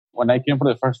when I came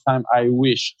for the first time, I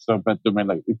wish so bad to me.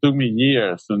 Like it took me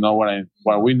years to know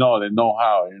what we know, the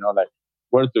know-how, like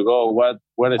where to go,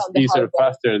 what is easier,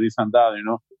 faster, this and that,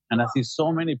 And I see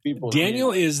so many people.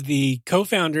 Daniel is the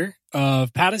co-founder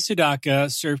of Pata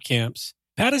Sudaka Surf Camps.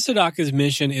 Pata Sudaka's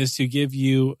mission is to give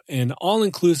you an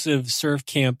all-inclusive surf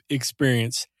camp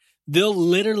experience. They'll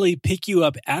literally pick you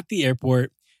up at the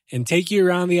airport and take you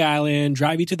around the island,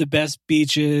 drive you to the best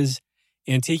beaches,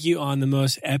 and take you on the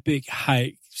most epic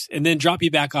hikes, and then drop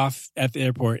you back off at the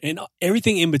airport. And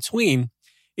everything in between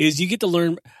is you get to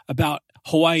learn about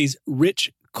Hawaii's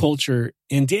rich culture.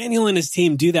 And Daniel and his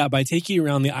team do that by taking you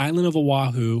around the island of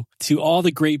Oahu to all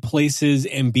the great places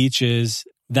and beaches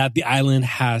that the island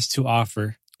has to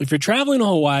offer. If you're traveling to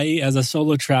Hawaii as a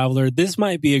solo traveler, this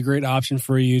might be a great option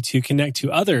for you to connect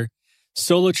to other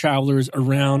solo travelers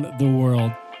around the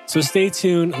world. So stay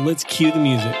tuned. Let's cue the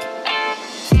music.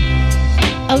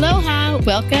 Aloha!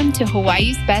 Welcome to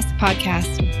Hawaii's Best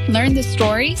Podcast. Learn the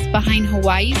stories behind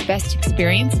Hawaii's best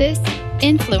experiences,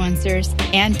 influencers,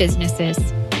 and businesses.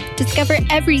 Discover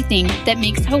everything that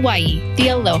makes Hawaii the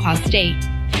Aloha State.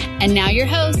 And now your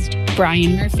host,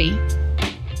 Brian Murphy.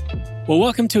 Well,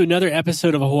 welcome to another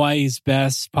episode of Hawaii's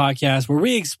Best Podcast, where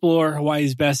we explore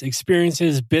Hawaii's best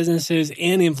experiences, businesses,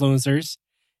 and influencers.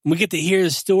 And we get to hear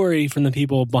the story from the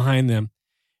people behind them.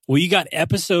 Well, you got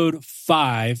episode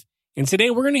 5. And today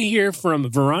we're going to hear from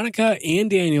Veronica and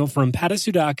Daniel from Pata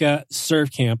Sudaka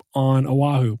Surf Camp on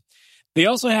Oahu. They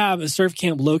also have a surf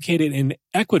camp located in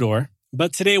Ecuador,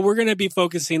 but today we're going to be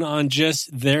focusing on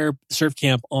just their surf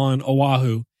camp on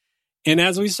Oahu. And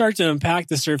as we start to unpack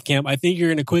the surf camp, I think you're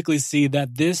going to quickly see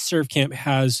that this surf camp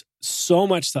has so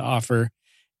much to offer.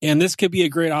 And this could be a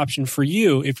great option for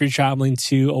you if you're traveling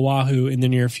to Oahu in the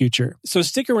near future. So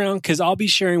stick around because I'll be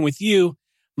sharing with you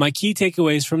my key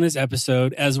takeaways from this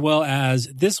episode, as well as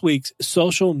this week's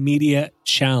social media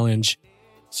challenge.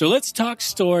 So let's talk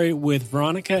story with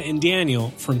Veronica and Daniel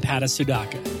from Pata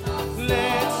Sudaka.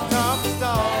 Let's talk story.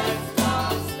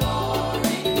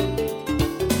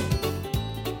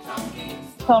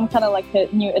 So I'm kind of like a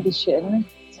new addition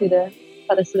to the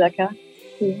Pata Sudaka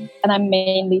team. And I'm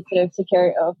mainly sort of take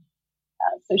care of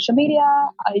social media.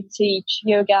 I teach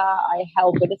yoga. I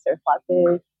help with the surf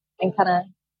classes and kind of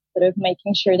sort of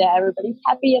making sure that everybody's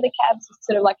happy at the camp. So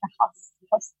sort of like a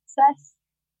hostess,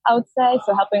 I would say.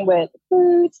 So helping with the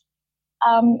food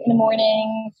in the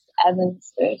mornings and then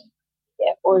sort of,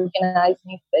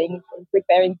 organizing things and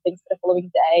preparing things for the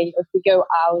following day. Or if we go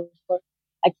out for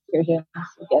excursions,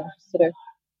 again, sort of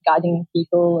guiding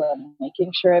people and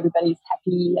making sure everybody's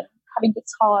happy and having a good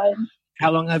time.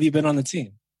 How long have you been on the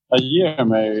team? A year,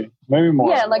 maybe more.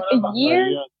 Yeah, like a year,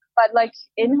 but like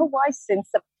in Hawaii since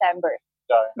September.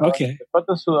 Okay.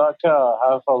 Pata Sudaka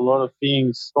have a lot of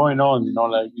things going on,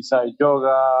 like besides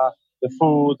yoga, the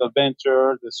food,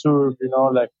 adventure, the surf,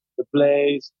 like the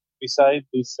place. Besides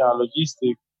this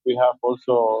logistic, we have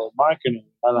also marketing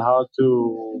and how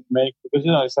to make, because,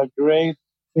 it's a great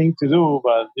thing to do,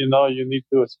 but, you need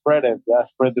to spread it,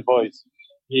 spread the voice.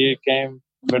 Here came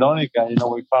Veronica,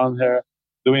 we found her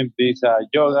doing this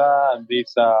yoga and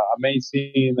this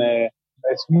amazing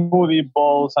smoothie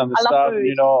bowls and the stuff,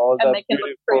 food. All and that make it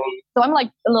look pretty. So I'm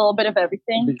like a little bit of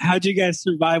everything. How'd you guys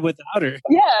survive without her?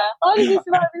 Yeah, how did you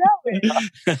survive without me?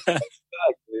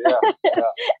 Exactly, yeah.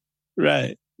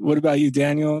 Right. What about you,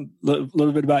 Daniel? A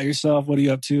little bit about yourself. What are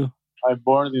you up to? I'm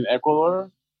born in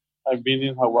Ecuador. I've been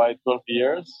in Hawaii 12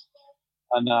 years.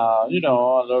 And, a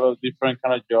lot of different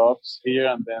kind of jobs here.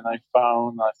 And then I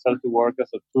started to work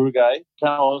as a tour guide.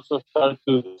 Kind of also started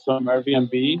to do some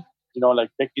Airbnb,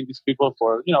 like taking these people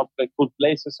for, like good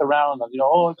places around. And,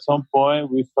 at some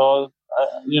point we thought,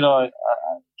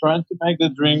 trying to make the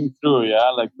dream through,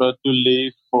 but to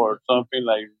live for something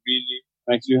like really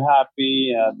makes you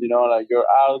happy and, like you're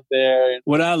out there.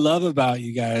 What I love about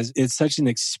you guys, it's such an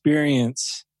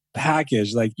experience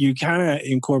package. Like you kind of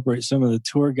incorporate some of the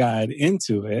tour guide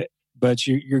into it, but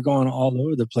you're going all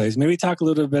over the place. Maybe talk a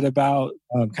little bit about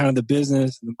kind of the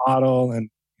business and the model and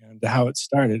how it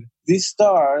started. This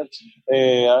start,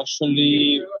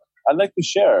 actually, I like to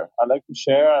share. I like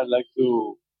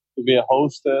to be a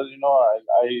host.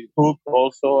 I cook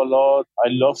also a lot. I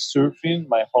love surfing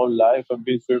my whole life. I've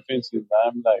been surfing since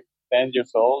I'm like 10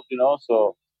 years old,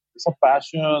 so it's a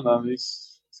passion and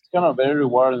it's kind of very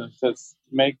rewarding. It's just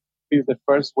make the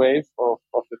first wave of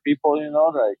the people,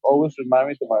 like always remind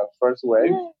me to my first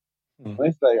wave. Mm-hmm.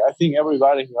 It's like, I think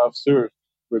everybody who have surfed,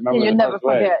 remember you never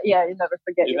forget. wave. Yeah, you never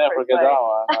forget. You never forget that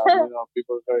one.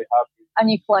 People are very happy.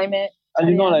 And you claim it.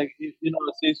 And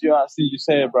since you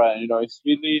say it, Brian, it's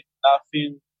really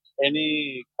nothing,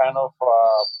 any kind of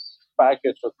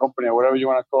package or company or whatever you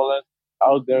want to call it,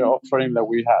 out there offering that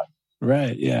we have.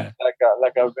 Right. Yeah.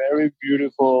 Like a very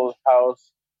beautiful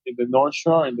house in the North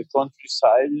Shore, in the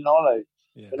countryside.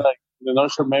 Yeah. Like in the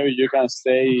North Shore, maybe you can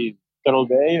stay Turtle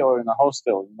Bay or in a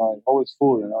hostel. Always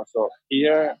full. So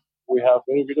here we have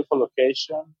very beautiful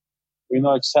location. We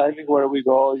know exactly where we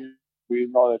go. We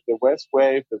know that the best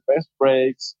wave, the best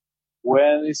breaks,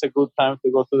 when is a good time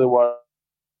to go to the water,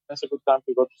 when it's a good time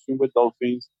to go to swim with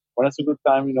dolphins, when it's a good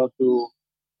time, to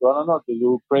I don't know, to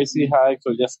do crazy hikes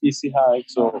or just easy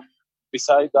hikes. So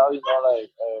besides that,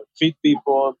 feed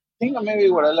people. I think maybe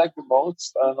what I like the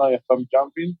most, I don't know if I'm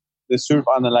jumping, the surf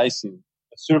analyzing.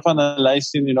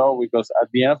 Because at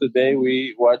the end of the day,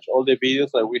 we watch all the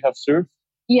videos that we have surfed.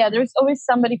 Yeah, there's always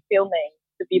somebody filming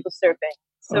the people surfing.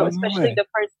 So no especially way. the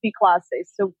first few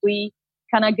classes. So we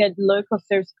kind of get local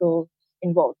surf schools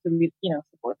involved. So we,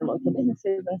 support the local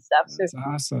businesses and stuff. That's So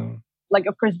awesome. like,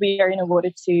 of course, we are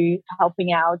awarded to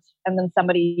helping out. And then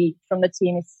somebody from the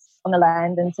team is on the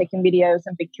land and taking videos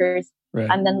and pictures. Right.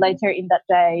 And then later in that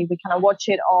day, we kind of watch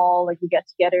it all. Like we get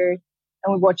together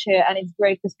and we watch it. And it's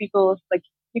great because people, like,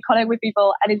 you connect with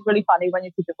people. And it's really funny when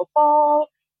you see people fall.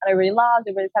 And I really laugh.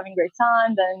 Everybody's having a great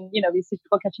time. Then, we see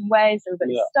people catching waves.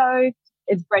 Everybody's stoked.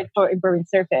 It's great for improving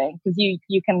surfing because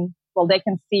you can, they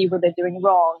can see what they're doing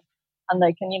wrong and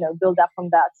they can, build up from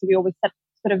that. So we always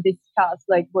sort of discuss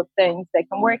like what things they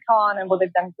can work on and what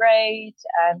they've done great.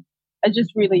 And it's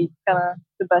just really kind of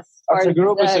the best part. As a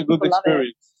group, it's a good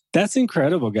experience. That's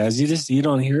incredible, guys. You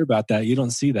don't hear about that. You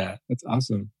don't see that. That's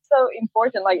awesome. So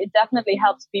important. Like it definitely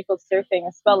helps people surfing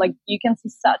as well. Like you can see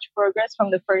such progress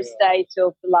from the first day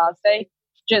till the last day,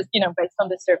 just based on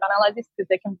the surf analysis, because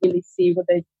they can really see what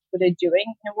they're doing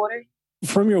in the water.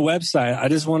 From your website, I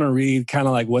just want to read kind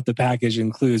of like what the package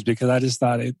includes because I just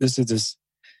thought this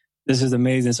is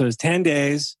amazing. So it's 10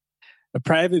 days, a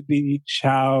private beach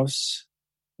house,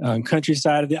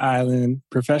 countryside of the island,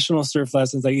 professional surf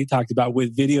lessons like you talked about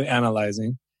with video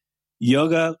analyzing,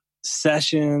 yoga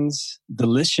sessions,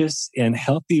 delicious and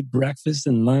healthy breakfast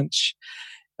and lunch.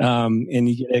 And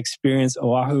you get to experience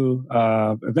Oahu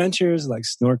adventures like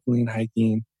snorkeling,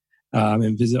 hiking,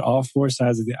 and visit all 4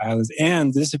 sides of the islands.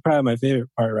 And this is probably my favorite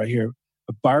part right here,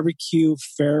 a barbecue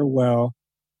farewell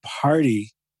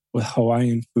party with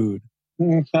Hawaiian food.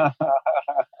 The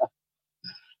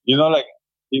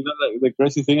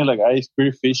crazy thing is like I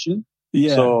spear fishing.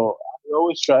 Yeah. So I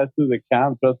always try to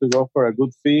go for a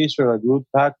good fish or a good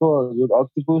taco or a good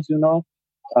octopus,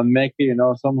 and make it,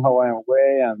 some Hawaiian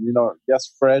way and,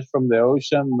 just fresh from the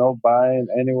ocean, no buying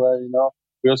anywhere,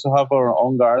 We also have our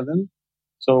own garden.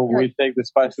 So we take the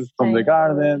spices from the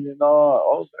garden,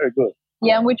 all very good.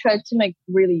 Yeah, and we try to make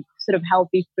really sort of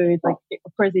healthy food. Like,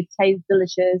 of course, it tastes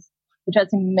delicious. We try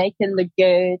to make it look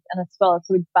good, and as well,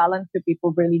 so it's balanced so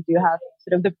people really do have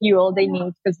sort of the fuel they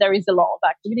need because there is a lot of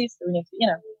activities, so we need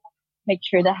to, make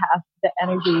sure they have the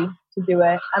energy to do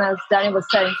it. And as Daniel was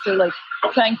saying, so like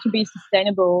trying to be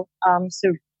sustainable, so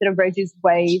sort of reduce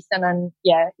waste, and then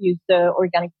use the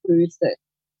organic foods that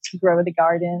grow in the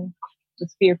garden, the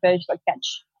spearfish, like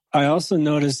catch. I also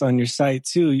noticed on your site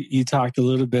too, you talked a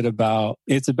little bit about,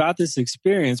 it's about this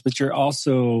experience, but you're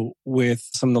also with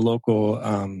some of the local,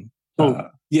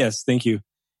 yes, thank you.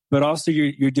 But also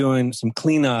you're doing some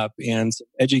cleanup and some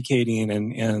educating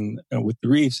and with the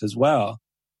reefs as well.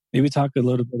 Maybe talk a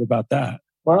little bit about that.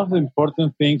 One of the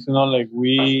important things, like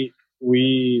we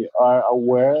are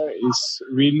aware is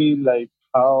really like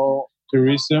how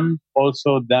tourism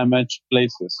also damage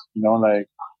places,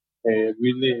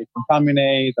 really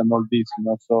contaminate and all this,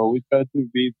 So we try to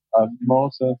be as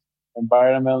most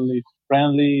environmentally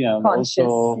friendly and conscious,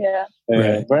 also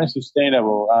very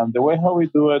sustainable. And the way how we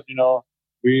do it,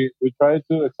 we try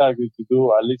to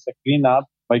do at least a cleanup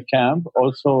by camp,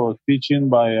 also teaching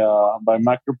by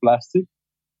microplastic.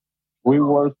 We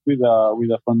work with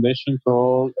a foundation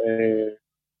called Keiko.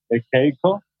 I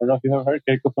don't know if you have heard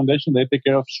Keiko Foundation. They take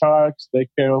care of sharks, take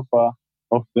care of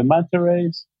the manta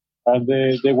rays. And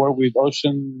they work with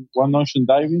ocean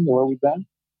diving. They work with them.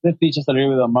 They teach us a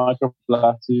little bit of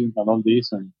microplastic and all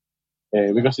this, and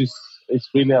because it's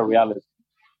really a reality.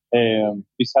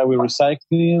 Besides with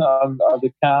recycling at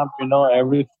the camp,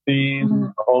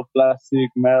 everything, all plastic,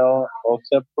 metal, all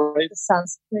separate. The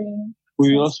sunscreen.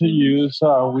 We also use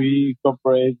we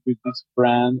cooperate with this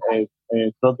brand,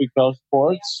 Tropical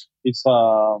Sports. It's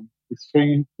a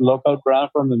local brand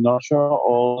from the North Shore,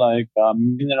 all like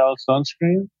mineral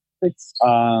sunscreen.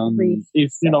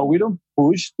 If we don't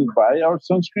push to buy our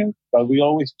sunscreen, but we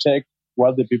always check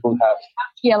what the people have.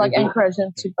 Yeah, like encourage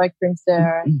them to buy creams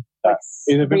there.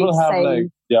 If the people have Right.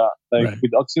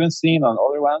 with Oxygen and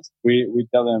other ones, we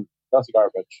tell them that's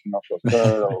garbage,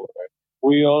 so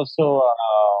we also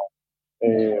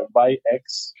buy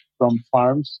eggs from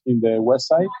farms in the west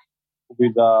side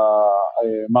with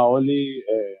Maoli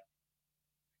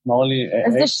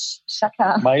It's the eggs.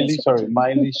 shaka.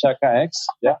 Miley Shaka eggs.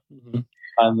 Yeah. Mhm.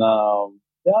 And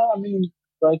I mean,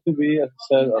 try to be, as I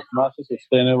said, as much as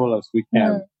sustainable as we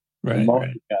can. Mm. The Right, most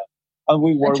right. we can. And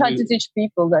we And work try with, to teach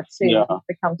people that too. Yeah. If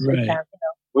it comes to Right. camp,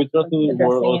 we try to work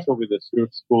addressing also with the surf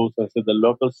schools, I said the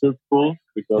local surf schools,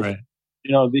 because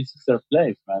Right. this is their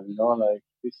place, man. Like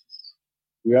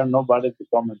we are nobody to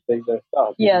come and take their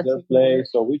stuff. This Yeah, is their to-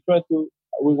 place. So we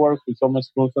work with some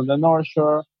schools on the North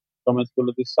Shore, some schools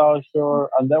on the South Shore,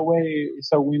 and that way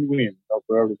it's a win-win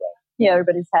for everybody. Yeah,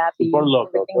 everybody's happy. Support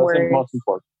local. Everything That's the works. most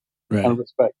important. Right. And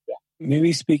respect. Yeah.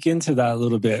 Maybe speak into that a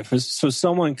little bit. So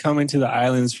someone coming to the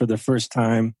islands for the first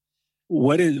time,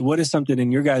 what is something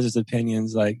in your guys'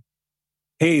 opinions like,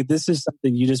 hey, this is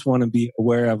something you just want to be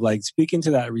aware of, like speaking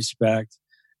to that respect,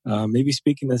 maybe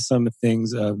speaking to some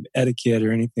things of etiquette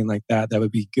or anything like that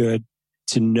would be good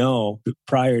to know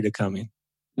prior to coming.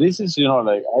 This is,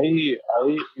 like I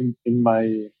in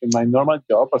my normal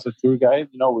job as a tour guide,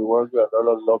 we work with a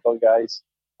lot of local guys,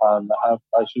 and I have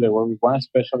actually worked with one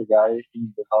special guy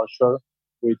in the North Shore,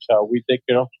 which we take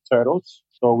care of turtles.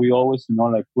 So we always,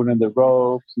 like putting the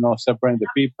ropes, separating the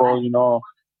people,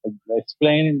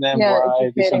 explaining them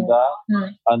why this and educating. that,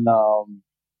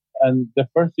 and the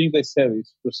first thing they said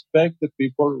is respect the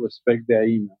people, respect the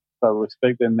Aina, so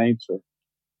respect the nature.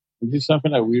 This is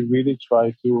something that we really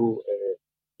try to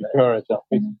encourage.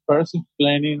 First,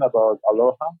 explaining about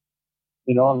aloha,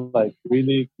 like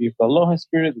really give the aloha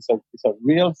spirit. It's a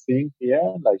real thing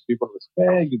here. Like people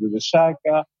respect, you do the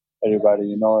shaka,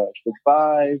 everybody, the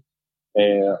vibe,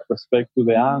 respect to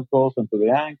the uncles and to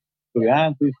the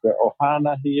aunties, the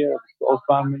ohana here, the whole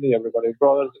family, everybody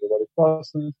brothers, everybody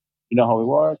cousins. You know how we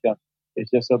work, and it's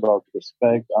just about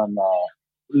respect and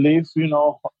live,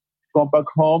 come back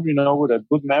home, with a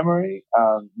good memory,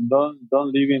 and don't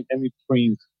leave in any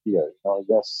prints here.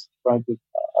 Just try to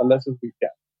unless we can.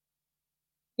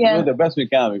 Yeah. Do the best we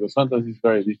can, because sometimes it's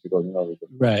very difficult, because,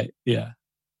 Right. Yeah.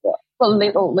 Well,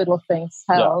 little things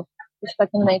help.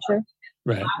 Respecting nature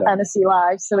Right. and the sea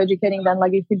life. So educating them,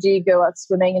 like if you do go out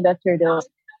swimming in that turtle,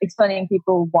 explaining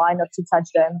people why not to touch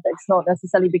them. It's not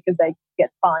necessarily because they get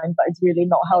fined, but it's really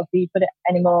not healthy for the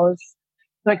animals.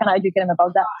 So I can educate them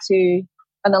about that too.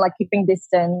 And then like keeping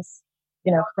distance,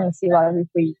 from the sea life if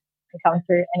we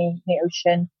encounter any in the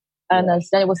ocean. And as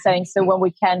Daniel was saying, so when we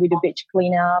can, we do beach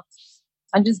cleanups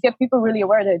and just get people really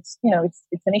aware that it's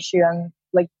an issue, and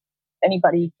like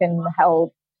anybody can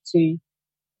help to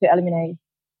eliminate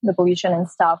the pollution and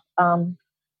stuff. And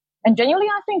genuinely,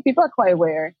 I think people are quite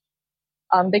aware.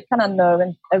 They kind of know,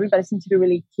 and everybody seems to be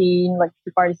really keen, like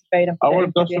to participate. And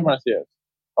our customers, yes.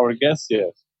 Our guests,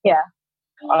 yes. Yeah.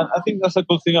 And I think that's a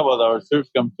cool thing about our surf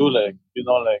camp too. Like,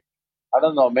 I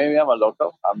don't know, maybe I'm a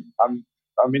local.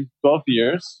 I'm in 12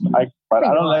 years, but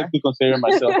I don't like to consider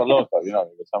myself a local,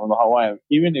 because I'm a Hawaiian.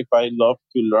 Even if I love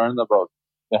to learn about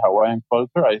the Hawaiian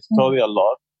culture, I study a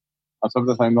lot, and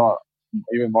sometimes I know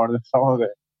even more than some of the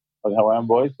Hawaiian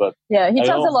boys. But yeah, he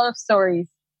tells a lot of stories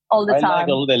all the time. I like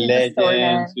all the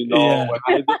legends, Yeah.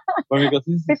 because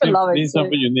this is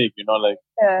something unique,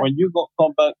 when you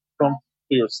come to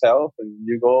yourself and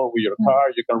you go with your car,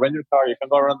 you can rent your car, you can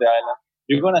go around the island,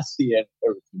 you're gonna see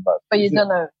everything, but you don't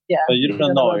know. Yeah, but you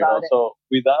don't know it. So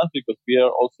with us, because we are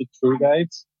also tour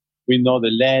guides, we know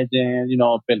the legend,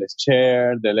 Pele's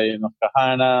chair, the legend of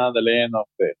Kahana, the legend of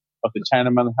the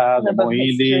Chinaman hat, the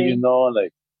Moili,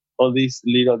 like all these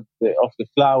little of the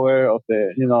flower of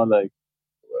the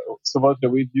supposedly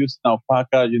we use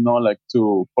alpaca,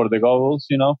 for the goggles,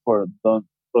 so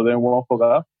they won't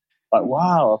forget. But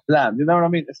wow, a plant, you know what I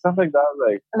mean? Stuff like that,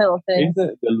 like little things.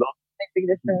 The make big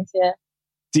difference, yeah.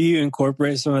 Do you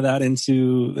incorporate some of that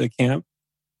into the camp?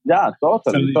 Yeah,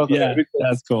 totally. Yeah, because,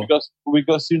 that's cool.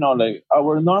 Because like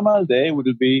our normal day would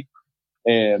be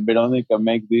Veronica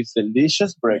make this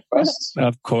delicious breakfast.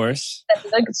 Of course.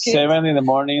 7 in the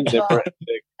morning, the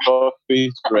coffee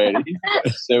is ready.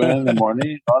 7 in the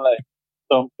morning, like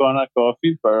some kind of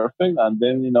coffee, perfect. And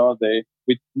then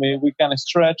we can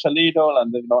stretch a little,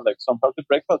 and then like some healthy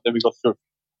breakfast. Then we go surfing.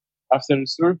 After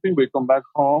surfing, we come back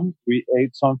home. We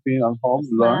ate something at home,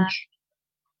 lunch,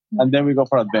 and then we go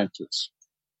for adventures.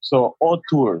 So all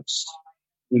tours,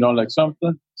 like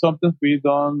something we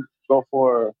don't go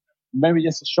for. Maybe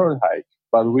just a short hike,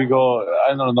 but we go,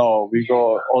 I don't know, we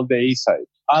go all the east side.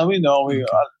 And we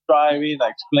are driving,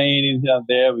 explaining here and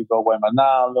there. We go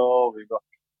Waimanalo, we go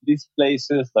these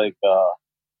places like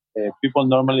people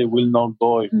normally will not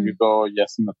go if you go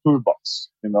just in a tour bus,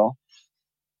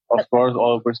 of course,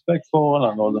 all respectful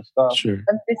and all the stuff. Sure.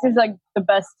 And this is like the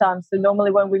best time. So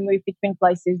normally when we move between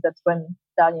places, that's when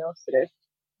Daniel sort of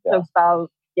talks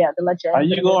about the legend. And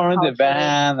you go around the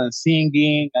van and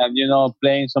singing and,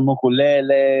 playing some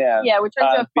ukulele. And, we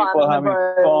try to have fun. People having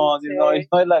fun. It's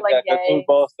not like a tour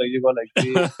bus that you go like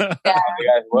this. Yeah.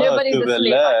 Guys, well, Nobody's to the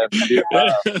asleep.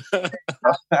 left.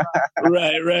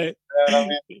 Right. You know what I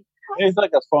mean? It's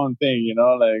like a fun thing,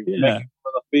 like making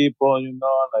fun of people,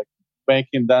 like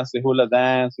making dance, the hula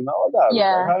dance, all that.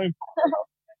 Yeah. Like having fun.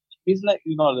 It's like,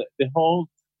 the whole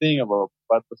thing about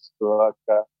Pato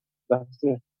Sudaca, that's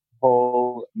the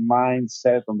whole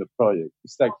mindset on the project.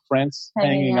 It's like friends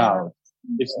hanging out.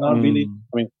 It's not really,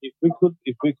 if we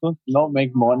could not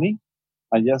make money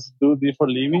and just do this for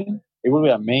living, it would be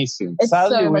amazing.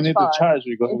 Sadly, we need to charge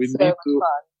because we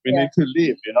need to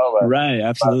live, But, right,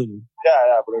 absolutely.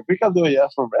 But if we can do it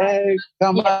just for, hey,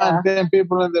 come on, 10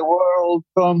 people in the world,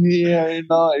 come here,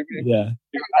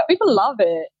 People love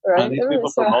it, right? And these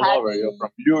people from all over,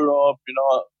 from Europe,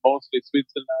 mostly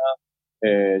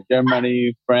Switzerland,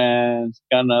 Germany, France,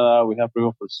 Canada. We have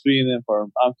people from Sweden,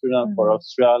 from Amsterdam, from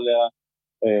Australia,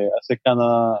 I say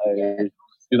Canada,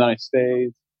 United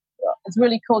States. Yeah. It's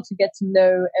really cool to get to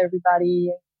know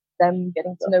everybody, them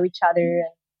getting to know each other.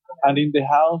 And in the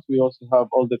house, we also have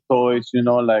all the toys,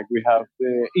 like we have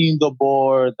the indoor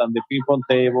board and the ping pong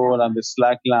table and the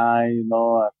slack line,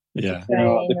 the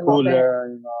cooler,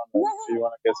 if you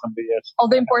want to get some beers. All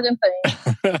the important things.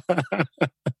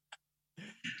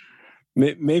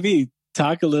 Maybe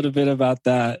talk a little bit about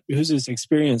that. Who's this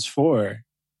experience for?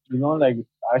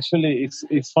 Actually,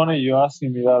 it's funny you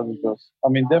asking me that because,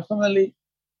 definitely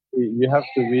you have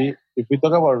to be, if we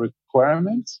talk about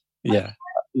requirements, you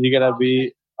gotta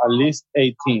be at least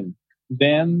 18.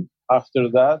 Then after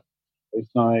that, it's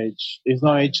no age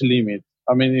limit.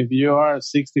 If you are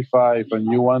 65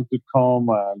 and you want to come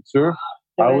and surf,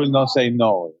 I will not say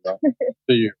no to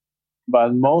you.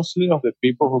 But mostly of the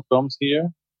people who comes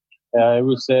here, I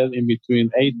would say in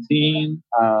between 18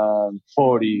 and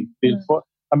 40.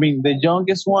 The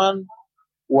youngest one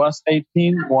was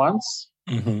 18 once.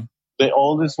 Mm-hmm. The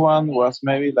oldest one was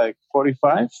maybe like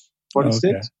 45, 46.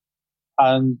 Okay.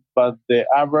 But the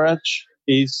average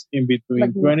is in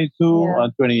between 22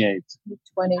 and 28.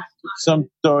 20. Some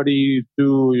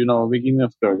 32, beginning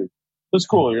of 30. It's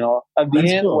cool, At the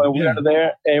end, when we are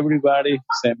there, everybody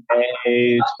same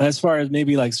age. As far as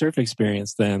maybe like surf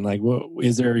experience, then, like, what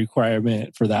is there a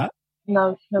requirement for that?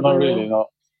 No, not really. No.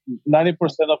 90%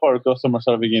 of our customers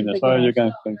are beginners. So you can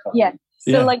explain something. Yeah.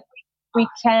 So we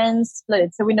can split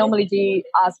it. So we normally do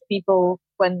ask people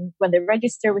when they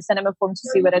register, we send them a form to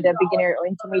see whether they're beginner or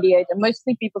intermediate. And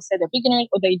mostly people say they're beginner,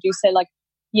 or they do say like,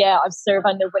 I've surfed,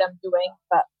 I know what I'm doing.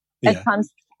 But at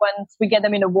times, once we get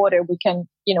them in the water, we can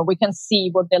see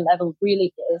what their level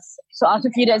really is. So after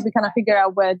a few days, we kind of figure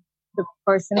out where the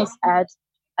person is at.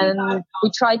 And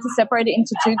we try to separate it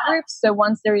into two groups. So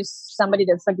once there is somebody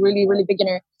that's like really, really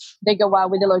beginner, they go out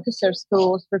with the local surf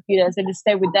schools for a few days and just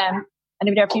stay with them. And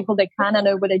if there are people that kind of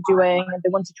know what they're doing and they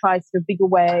want to try sort of bigger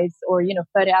waves or,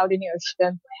 further out in the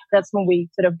ocean, that's when we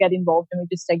sort of get involved and we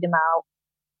just take them out.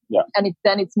 Yeah. And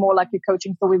then it's more like a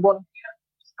coaching. So we won't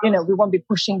be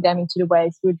pushing them into the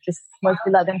waves. We just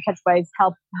mostly let them catch waves,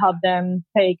 help them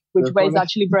take which waves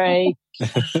actually break.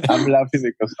 I'm laughing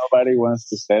because nobody wants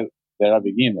to say they're a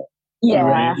beginner. Yeah.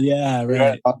 Right. Yeah,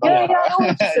 right. I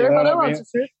want to surf. I don't want to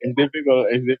surf. It's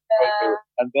difficult.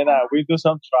 And then we do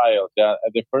some trials. Yeah,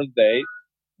 at the first day,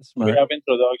 we have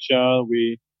introduction.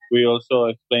 We also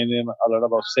explain them a lot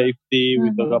about safety. We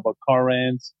talk about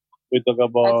currents. We talk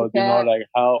about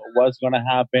what's gonna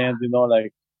happen.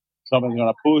 Like someone's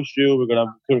gonna push you. We're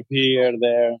gonna surf here,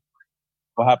 there.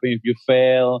 What happens if you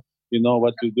fail?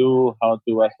 What to do. How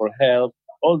to ask for help.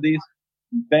 All these.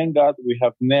 Thank God we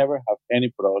have never had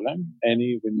any problem,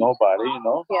 with nobody,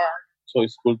 Yeah. So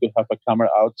it's cool to have a camera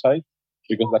outside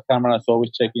because the camera is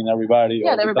always checking everybody.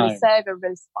 Yeah, all the everybody's time. safe,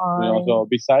 everybody's fine. So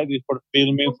besides it for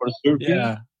filming, for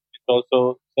surfing, it's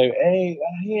also say, hey,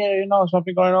 here,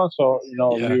 something going on. So,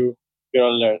 you're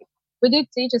alert. We do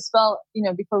teach as well,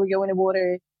 before we go in the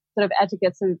water, sort of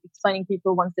etiquette. So explaining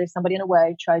people once there's somebody in a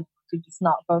wave, try to just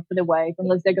not go for the wave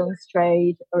unless they're going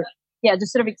straight or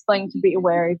just sort of explaining to be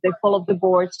aware if they fall off the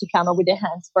boards to come up with their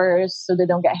hands first so they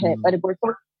don't get hit by the board.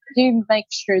 So do make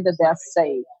sure that they're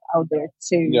safe out there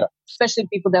too, especially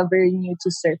people that are very new to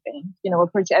surfing.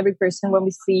 Approach every person when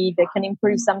we see they can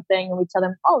improve something and we tell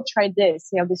them, try this,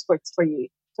 see how this works for you.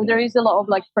 So there is a lot of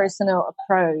like personal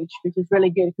approach, which is really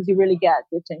good because you really get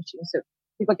the attention. So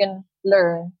people can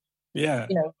learn,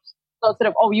 not sort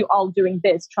of, you all doing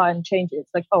this, try and change it.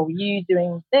 It's like, you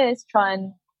doing this, try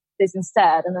and this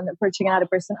instead, and then approaching another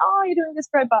person, oh, you're doing this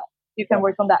great, but you can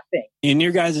work on that thing. In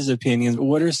your guys' opinions,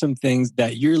 what are some things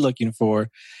that you're looking for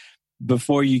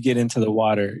before you get into the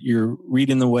water? You're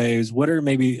reading the waves. What are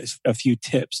maybe a few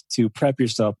tips to prep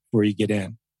yourself before you get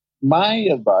in? My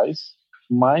advice,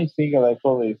 my thing that I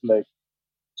call is like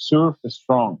surf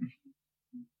strong.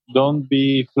 Don't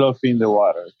be fluffy in the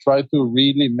water. Try to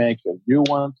really make it. You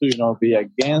want to, be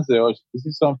against the ocean. This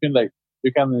is something like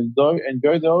you can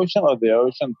enjoy the ocean, or the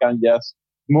ocean can just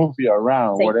move you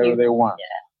around whatever they want.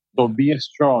 Yeah. So be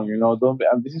strong. Don't be.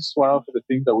 And this is one of the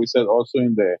things that we said also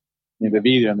in the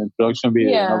video, in the introduction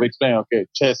video. Yeah. We explain, okay,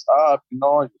 chest up,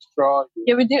 you're strong.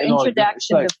 Yeah, we do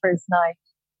introduction the first night.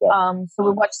 Yeah. So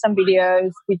we watch some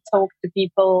videos. We talk to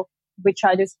people. We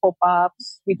try these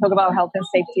pop-ups. We talk about health and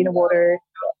safety in the water.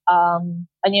 And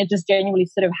just genuinely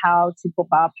sort of how to pop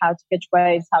up, how to catch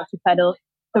waves, how to pedal.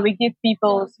 So we give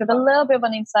people sort of a little bit of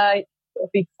an insight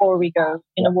before we go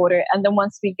in the water. And then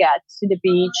once we get to the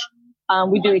beach,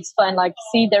 we do explain, like,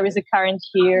 see, there is a current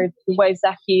here, the waves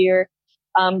are here.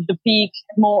 The peak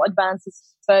more advances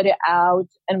further out,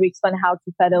 and we explain how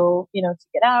to pedal, to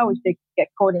get out. If they get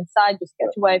caught inside, just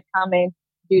catch a wave, come in,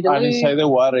 do the and loop. inside the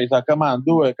water, it's like, come on,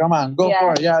 do it, come on, go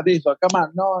for it, this, or come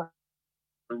on, no.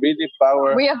 Really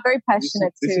power. We are very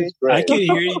passionate too. I can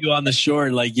hear you on the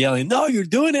shore, like yelling, "No, you're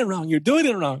doing it wrong! You're doing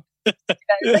it wrong!" Like,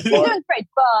 you're doing great,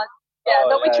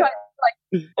 but we try.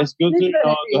 Like, it's good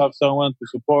to have someone to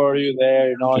support you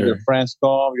there. Sure. Your friends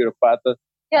come, your patas.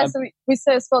 Yeah, so we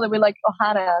say as well that we're like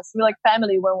ohanas. We're like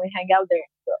family when we hang out there.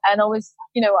 And always,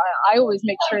 I always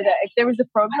make sure that if there is a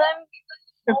problem,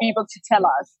 for people to tell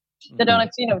us. They don't have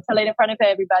to, tell it in front of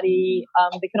everybody.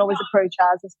 They can always approach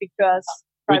us and speak to us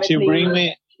privately.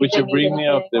 Which you bring me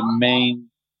of the main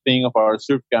thing of our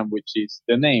surf camp, which is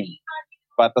the name,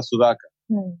 Pata Sudaca.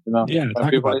 Yeah, when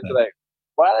people is like,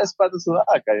 what is Pata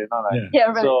Sudaca? Yeah,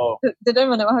 right. So, they don't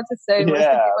even know how to say it.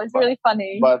 It's really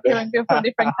funny hearing people from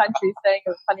different countries saying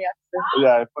a funny accent. Yeah,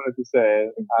 I wanted to say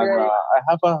it. And, I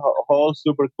have a whole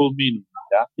super cool meaning.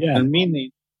 Yeah. And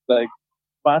meaning, like,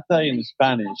 pata in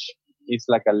Spanish is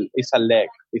like it's a leg.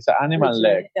 It's an animal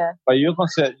leg. Yeah. But you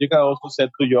can also say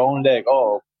to your own leg,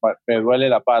 oh, me duele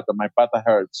la pata, my pata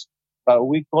hurts. But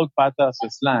we call pata as a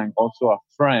slang also a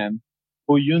friend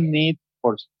who you need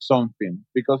for something.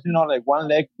 Because, like one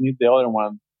leg needs the other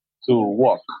one to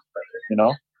walk.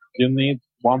 You need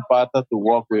one pata to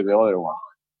walk with the other one.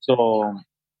 So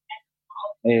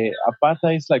a pata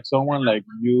is like someone like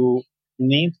you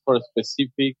need for a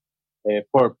specific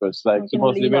purpose. Like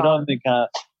supposedly Veronica,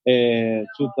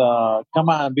 come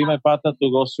on, be my pata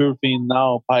to go surfing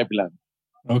now, pipeline.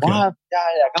 Okay. What?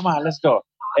 Yeah, come on, let's go.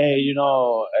 Hey, you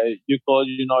call,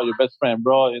 your best friend,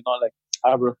 bro. Like,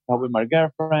 I broke up with my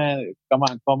girlfriend. Come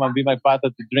on, be my pata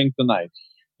to drink tonight.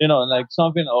 Like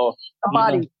something, or a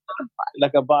body,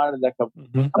 like a body, like a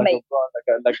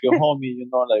like your homie.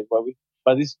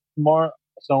 But it's more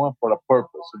someone for a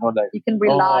purpose. Like you can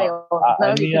rely on.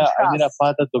 I need a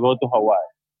pata to go to Hawaii,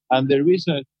 and the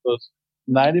reason is because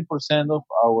 90% of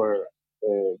our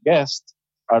guests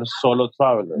are solo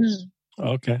travelers.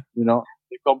 Okay.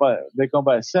 They come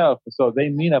by themselves, so they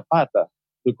need a pata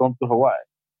to come to Hawaii.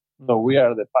 So we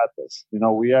are the patas.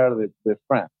 We are the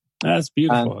friend. That's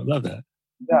beautiful. I love that.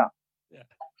 Yeah.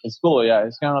 It's cool. Yeah,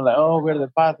 it's kind of like, oh, we're the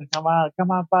patas. Come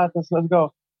on, patas, let's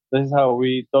go. This is how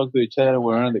we talk to each other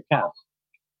when we're in the camp.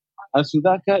 And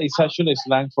Sudaca is actually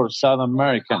slang for South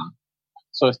American.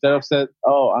 So instead of saying,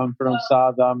 oh, I'm from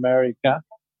South America,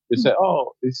 you say,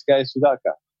 oh, this guy is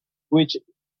Sudaca, which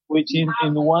in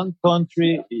one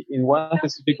country, in one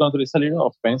specific country, is a little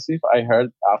offensive. I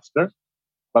heard after,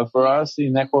 but for us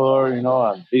in Ecuador,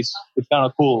 it's kind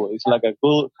of cool. It's like a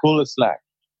cool slang,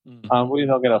 and we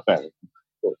don't get offended.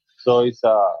 So it's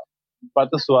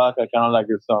Pata Sudaca, kind of like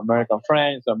it's American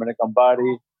friends, American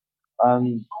body,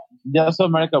 and just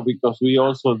America because we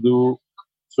also do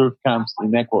surf camps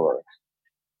in Ecuador,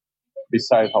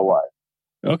 besides Hawaii.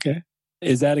 Okay.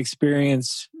 Is that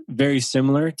experience very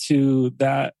similar to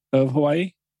that of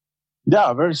Hawaii?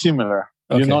 Yeah, very similar.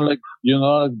 Okay. The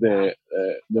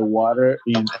water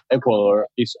in Ecuador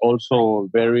is also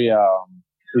very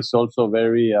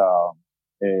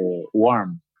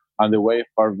warm, and the waves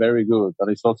are very good. And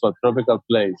it's also a tropical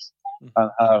place,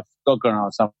 and have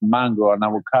coconuts and mango and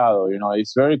avocado.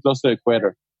 It's very close to the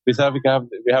equator. Besides, we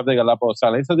have the Galapagos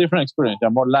Islands. It's a different experience. They're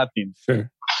more Latin. Sure.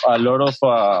 A lot of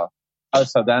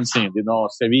salsa dancing.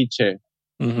 Ceviche.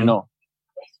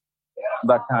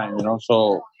 That kind.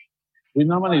 So we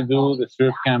normally do the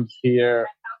surf camps here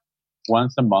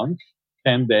once a month,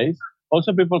 10 days.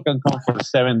 Also, people can come for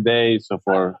 7 days or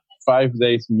for 5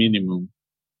 days minimum.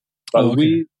 But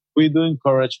we do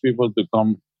encourage people to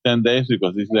come 10 days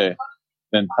because it's the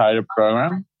entire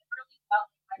program.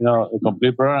 The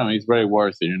complete program is very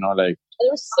worth it. Like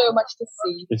There's so much to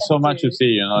see. it's so much to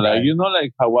see. Right.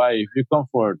 Like Hawaii. If you come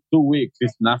for 2 weeks,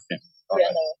 it's nothing. Yeah,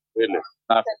 no. Really,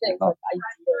 nothing. 10 days, you know. like,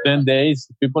 ideal. 10 days.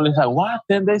 People is like, what?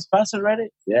 10 days pass already?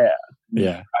 Yeah.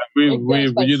 Yeah. We've It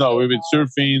goes by we've been so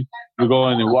surfing. We go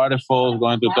in the waterfalls,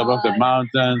 going to the top of the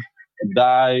mountain,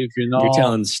 dive. You're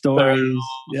telling stories.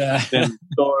 Yeah. Then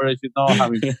stories.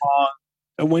 Having fun.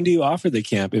 And when do you offer the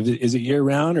camp? Is it year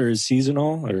round or is it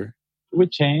seasonal or? We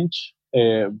change,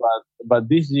 but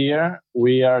this year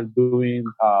we are doing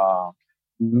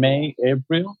May,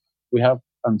 April. We have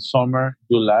summer,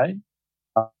 July,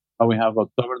 and we have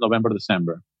October, November,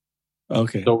 December.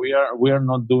 Okay. So we are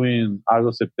not doing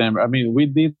August, September. I mean, we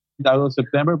did August,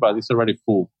 September, but it's already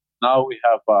full. Now we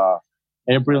have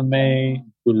April, May,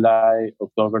 July,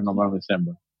 October, November,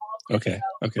 December. Okay.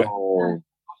 So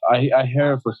I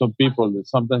hear for some people that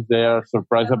sometimes they are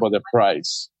surprised about the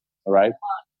price. All right,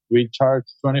 we charge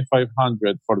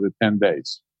 $2,500 for the 10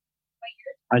 days,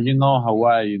 and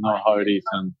Hawaii, how it is,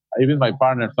 and even my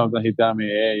partner sometimes he tell me,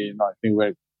 hey, I think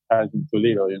we're charging too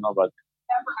little, but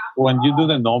when you do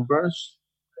the numbers,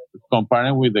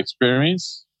 comparing with the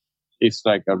experience, it's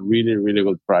like a really, really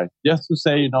good price. Just to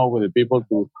say, with the people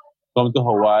to come to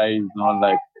Hawaii,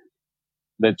 like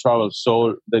they travel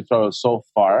so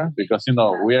far because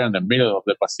we are in the middle of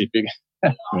the Pacific.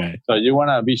 Right. So you want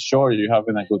to be sure you're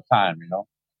having a good time.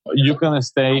 You can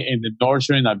stay in the North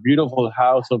Shore in a beautiful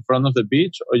house in front of the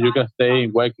beach, or you can stay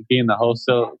in Waikiki in a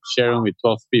hostel sharing with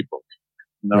 12 people.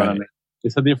 You know what I mean?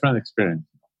 It's a different experience.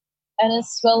 And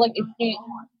as well, like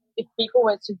if people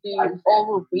were to do all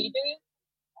what we do,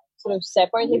 sort of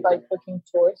separately by booking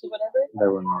tours or whatever, They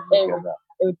will not look at that.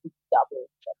 it would be double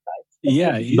the price.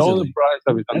 Yeah, Double the easily. price,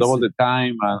 double the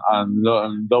time, and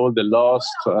double the loss.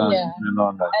 Yeah.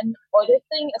 Like, And other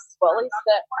thing as well is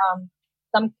that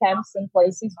some camps and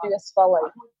places do as well.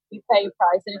 Like you pay a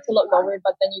price and it's a lot lower,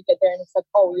 but then you get there and it's like,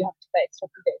 oh, you have to pay extra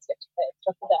for this, you have to pay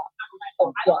extra for that.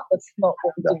 So yeah, that's not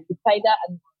what we do. You pay that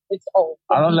and it's all.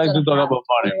 I don't like to talk about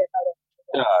money.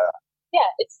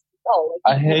 Yeah, it's all.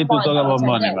 Like, I hate to talk about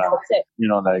money, man. That's it.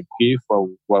 Like give for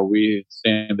what we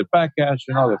see in the package.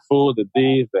 The food, the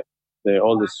deals,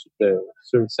 all the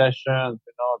service sessions.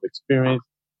 The experience,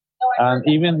 and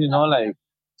even like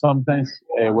sometimes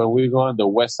when we go on the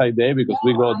West Side Day, because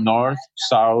we go north,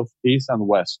 south, east, and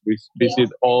west. We visit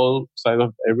all sides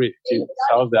of every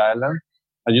south of the island,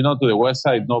 and to the west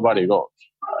side nobody goes.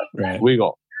 Right. We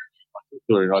go.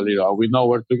 We know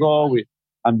where to go.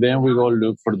 And then we go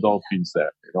look for dolphins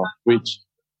there, which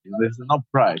there's no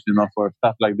price, for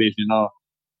stuff like this,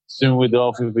 swim with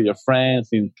dolphins with your friends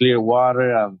in clear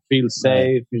water and feel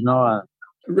safe, and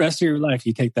Rest of your life,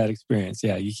 you take that experience.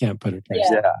 Yeah, you can't put a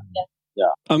price. Yeah.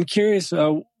 I'm curious,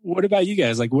 what about you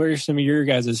guys? Like, where are some of your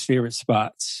guys' favorite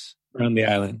spots around the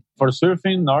island? For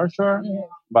surfing, North Shore,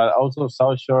 but also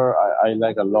South Shore, I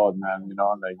like a lot, man. You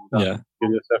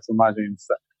just have to imagine.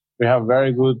 We have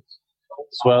very good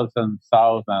swells in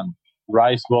South and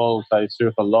rice balls. I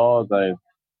surf a lot.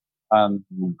 And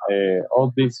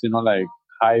all these, like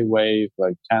high wave,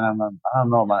 like Chinaman. I don't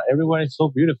know, man. Everywhere is so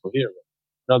beautiful here.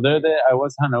 The other day I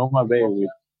was in Hanauma Bay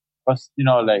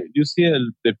like you see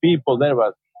the people there,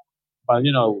 but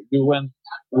we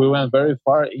went very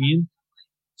far in.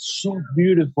 So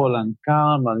beautiful and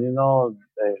calm, and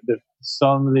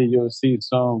suddenly you see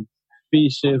some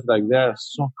fishes like they're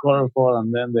so colorful,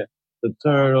 and then the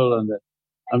turtle and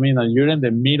and you're in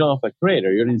the middle of a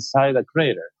crater. You're inside a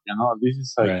crater. This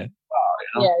is like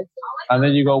wow. Yeah. And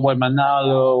then you go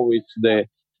Waimanalo, which the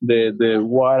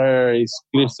water is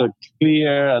crystal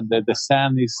clear, and the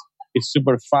sand is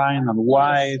super fine and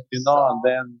white. And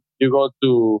then you go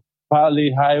to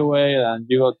Pali Highway, and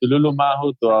you go to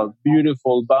Lulumahu, to a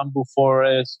beautiful bamboo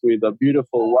forest with a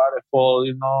beautiful waterfall.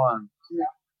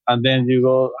 And then you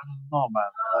go, I don't know,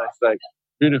 man. It's like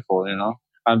beautiful,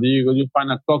 And then you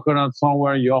find a coconut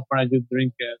somewhere, you open it, you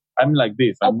drink it. I'm like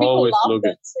this. I'm always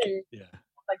looking. Too. Yeah.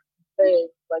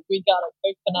 Like we got a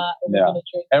coconut and we're gonna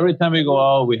drink. Every time we go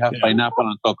out, we have pineapple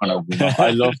and coconut. I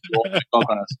love to open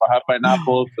coconuts. I have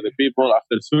pineapple for the people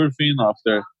after surfing,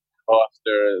 after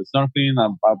snorkeling,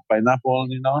 a pineapple,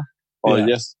 or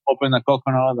just open a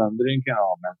coconut and drink it.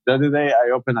 Oh man! The other day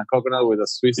I opened a coconut with a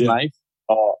Swiss knife.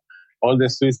 Oh, all the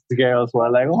Swiss girls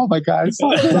were like, "Oh my god, it's so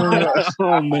good."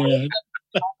 Oh man!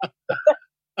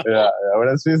 Yeah, with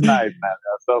a Swiss knife, man.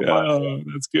 That's so fun. Oh,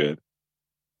 that's good.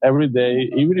 Every day,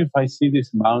 even if I see this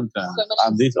mountain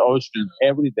and this ocean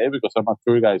every day, because I'm a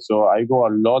tour guide, so I go a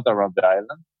lot around the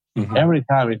island. Mm-hmm. Every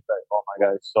time it's like, oh my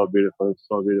god, it's so beautiful, it's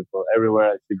so beautiful.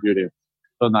 Everywhere I see beauty,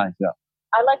 so nice. Yeah,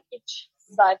 I like each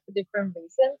side for different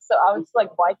reasons. So I was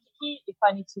like Waikiki if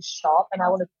I need to shop and I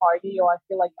want to party or I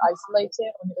feel like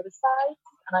isolated on the other side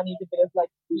and I need a bit of like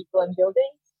people and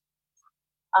buildings.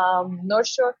 North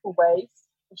Shore for waves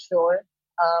for sure.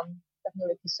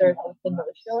 Definitely to surf on the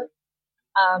North Shore.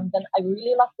 Then I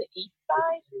really love the east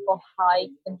side for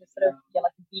hikes and just sort of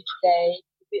like a beach day.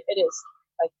 It is.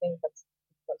 I think that's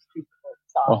beautiful.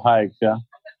 Or hikes, yeah.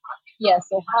 Yeah,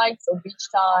 so hikes or beach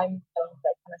time and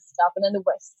that kind of stuff. And then the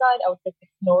west side, I would say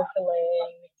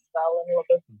snorkeling as well and a little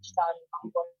bit of beach time if you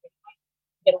want to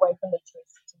get away from the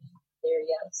touristy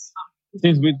areas.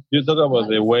 Since you talk about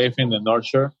the wave in the North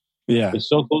Shore, Yeah. it's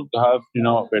so cool to have,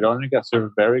 Veronica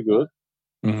surf very good.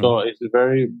 Mhm. So it's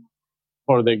very,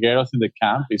 for the girls in the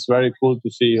camp, it's very cool to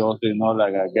see also,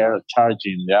 like a girl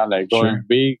charging, yeah, like going Sure.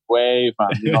 big wave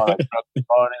and, like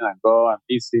running and go and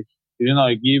easy.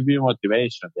 It gives you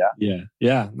motivation, yeah. Yeah.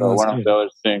 Yeah. So No, that's one of good. the other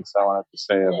things I wanted to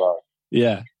say about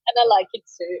Yeah. And I like it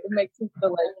too. It makes me feel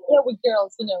like, we're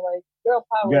girls, like girl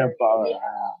power. girl power.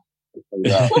 Yeah.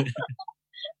 Yeah.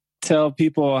 Tell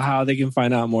people how they can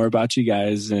find out more about you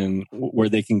guys and where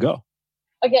they can go.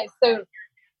 Okay, so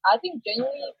I think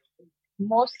genuinely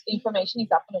most information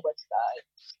is up on the website.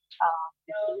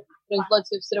 There's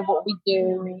lots of sort of what we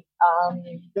do.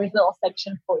 There's a little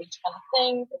section for each kind of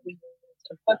thing that we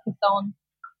sort of focus on.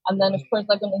 And then, of course,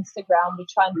 like on Instagram, we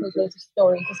try and post loads of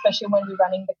stories, especially when we're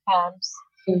running the camps.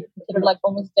 So sort of like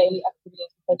almost daily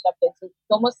activities, post updates. So it's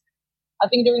almost, I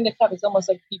think during the camp, it's almost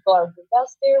like people are with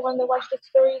us there when they watch the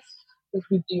stories because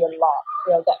we do a lot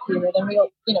throughout that period. And we're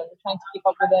trying to keep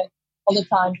up with it all the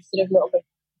time, just sort of a little bit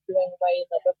doing away, a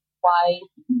little bit why,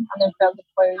 and then throughout the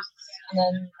posts, and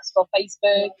then as well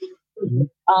Facebook.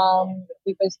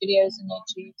 We post videos on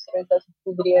YouTube, so there's lots of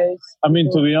cool videos. I mean,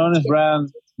 to be honest, Brian,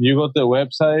 you go to the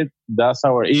website, that's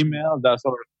our email, that's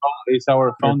our phone, it's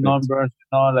our phone numbers,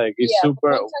 it's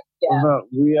super. Contact,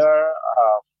 We are,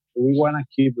 we want to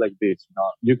keep like this,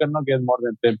 You cannot get more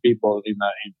than 10 people in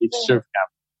each surf camp.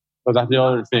 So that's the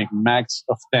other thing, max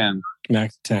of 10.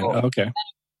 Max 10. Oh, okay.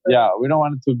 Yeah, we don't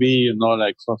want it to be,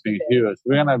 like something huge.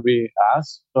 We're going to be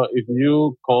us. So if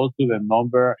you call to the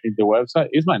number in the website,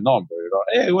 it's my number,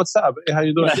 Hey, what's up? Hey, how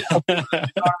you doing? You know what I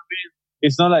mean?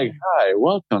 It's not like, hi,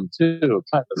 welcome to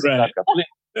Plata Sudaka.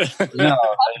 Please,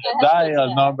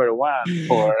 dial number 1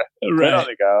 for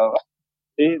Veronica.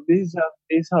 This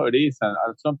is how it is. And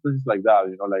some places like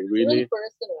that, like really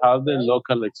have the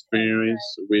local experience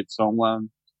with someone,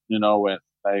 when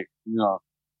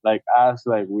like us,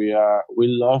 like we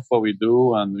love what we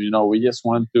do, and we just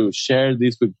want to share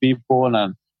this with people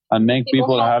and make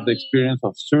people have the experience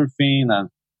of surfing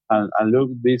and look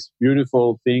these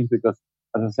beautiful things. Because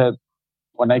as I said,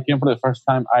 when I came for the first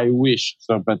time, I wish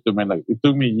something to me. Like it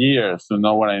took me years to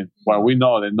know what we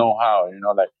know, the know-how,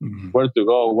 where to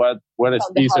go, what is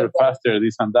easier, faster,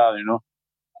 this and that,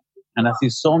 And I see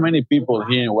so many people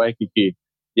here in Waikiki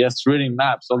just reading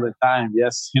maps all the time.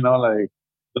 Yes,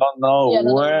 don't know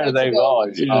where they go.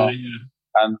 And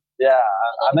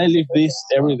I live this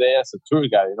every day as a tour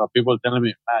guide. People telling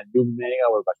me, man, you made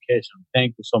our vacation.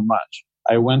 Thank you so much.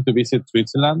 I went to visit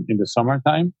Switzerland in the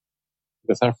summertime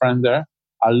because I have a friend there.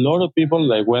 A lot of people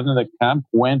went to the camp,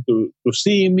 went to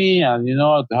see me and,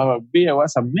 to have a beer. It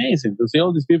was amazing to see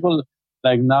all these people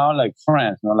now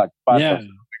friends, partners.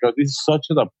 Because this is such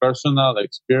a personal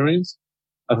experience.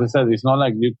 As I said, it's not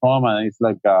like you come and it's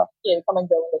like you come and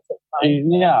go in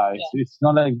the it's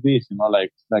not like this,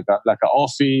 like an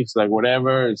office, like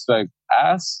whatever. It's like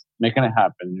us making it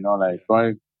happen, going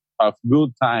have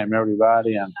good time,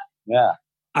 everybody, and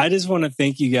I just want to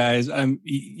thank you guys.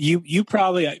 You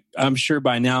probably, I'm sure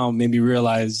by now, maybe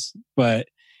realize, but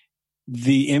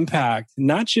the impact,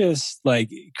 not just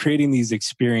like creating these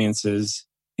experiences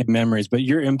and memories, but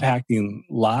you're impacting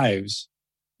lives.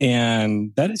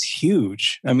 And that is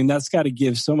huge. I mean, that's got to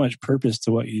give so much purpose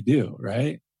to what you do,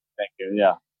 right? Thank you.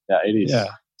 Yeah, it is. Yeah.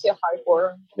 It's your hard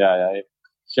work. Yeah.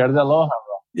 Share the aloha,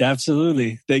 bro. Yeah,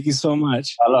 absolutely. Thank you so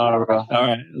much. Aloha, bro. All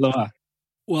right. Aloha.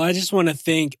 Well, I just want to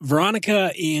thank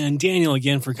Veronica and Daniel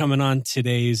again for coming on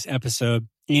today's episode.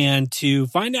 And to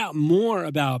find out more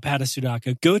about Plata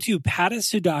Sudaka, go to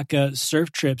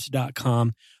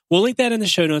platasudakasurftrips.com. We'll link that in the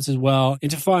show notes as well.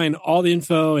 And to find all the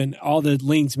info and all the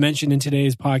links mentioned in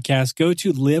today's podcast, go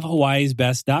to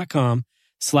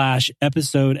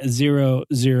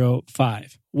livehawaiisbest.com/episode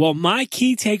 005. Well, my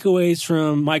key takeaways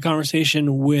from my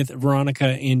conversation with Veronica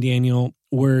and Daniel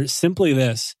were simply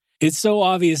this. It's so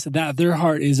obvious that their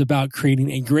heart is about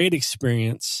creating a great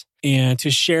experience and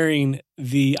to sharing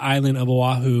the island of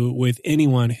Oahu with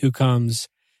anyone who comes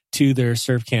to their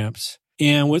surf camps.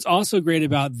 And what's also great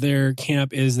about their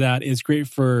camp is that it's great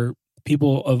for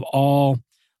people of all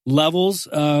levels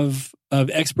of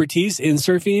expertise in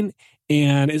surfing.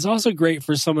 And it's also great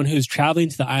for someone who's traveling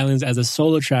to the islands as a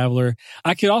solo traveler.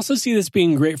 I could also see this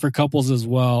being great for couples as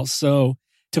well.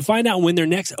 To find out when their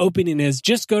next opening is,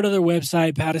 just go to their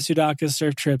website,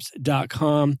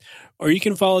 patasudakasurftrips.com, or you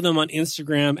can follow them on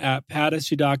Instagram at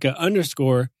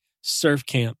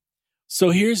patasudaka_surfcamp. So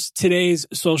here's today's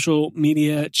social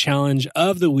media challenge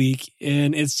of the week,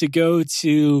 and it's to go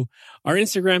to our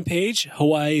Instagram page,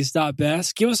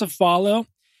 hawaiis.best, give us a follow,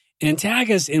 and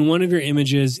tag us in one of your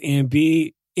images and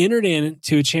be entered in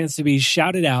to a chance to be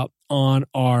shouted out on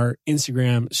our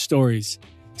Instagram stories.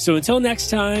 So until next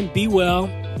time, be well.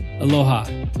 Aloha.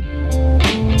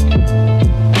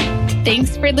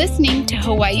 Thanks for listening to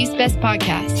Hawaii's Best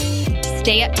Podcast. To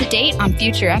stay up to date on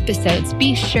future episodes,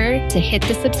 be sure to hit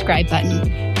the subscribe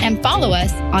button and follow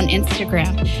us on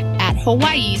Instagram at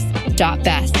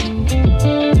hawaiis.best.